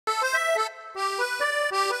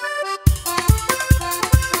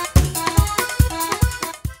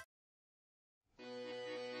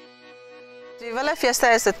Viva la Fiesta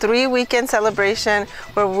is a 3-weekend celebration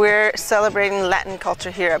where we're celebrating Latin culture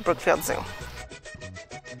here at Brookfield Zoo.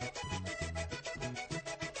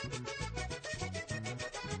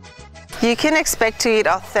 You can expect to eat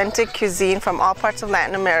authentic cuisine from all parts of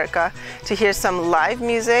Latin America, to hear some live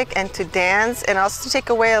music and to dance, and also to take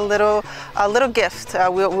away a little gift.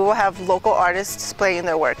 We will have local artists displaying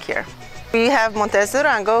their work here. We have Montes de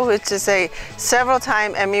Durango, which is a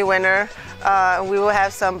several-time Emmy winner. We will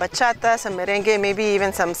have some bachata, some merengue, maybe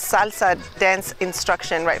even some salsa dance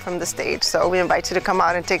instruction right from the stage. So we invite you to come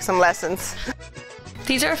out and take some lessons.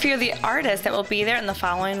 These are a few of the artists that will be there in the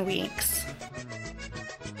following weeks.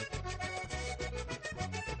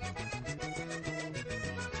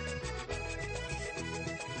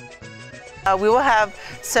 We will have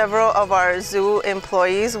several of our zoo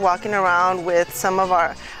employees walking around with some of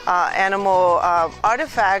our animal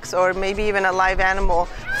artifacts, or maybe even a live animal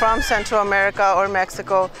from Central America or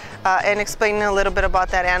Mexico, and explaining a little bit about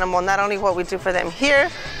that animal, not only what we do for them here,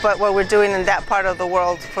 but what we're doing in that part of the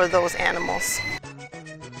world for those animals.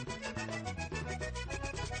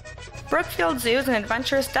 Brookfield Zoo is an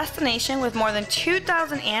adventurous destination with more than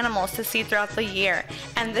 2,000 animals to see throughout the year,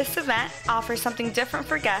 and this event offers something different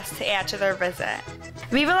for guests to add to their visit.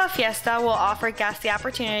 Viva la Fiesta will offer guests the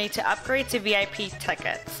opportunity to upgrade to VIP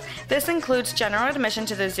tickets. This includes general admission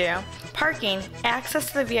to the zoo, parking,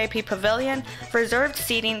 access to the VIP pavilion, reserved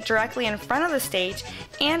seating directly in front of the stage,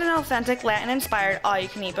 and an authentic Latin-inspired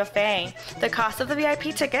all-you-can-eat buffet. The cost of the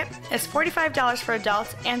VIP ticket is $45 for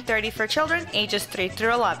adults and $30 for children ages 3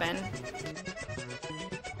 through 11.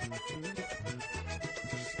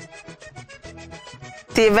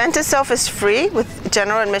 The event itself is free with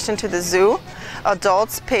general admission to the zoo.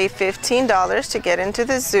 Adults pay $15 to get into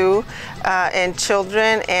the zoo, and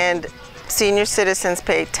children and senior citizens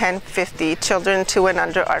pay $10.50. Children 2 and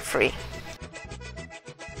under are free.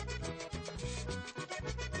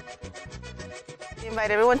 We invite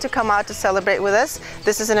everyone to come out to celebrate with us.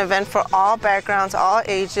 This is an event for all backgrounds, all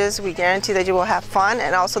ages. We guarantee that you will have fun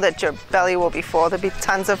and also that your belly will be full. There'll be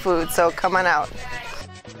tons of food, so come on out.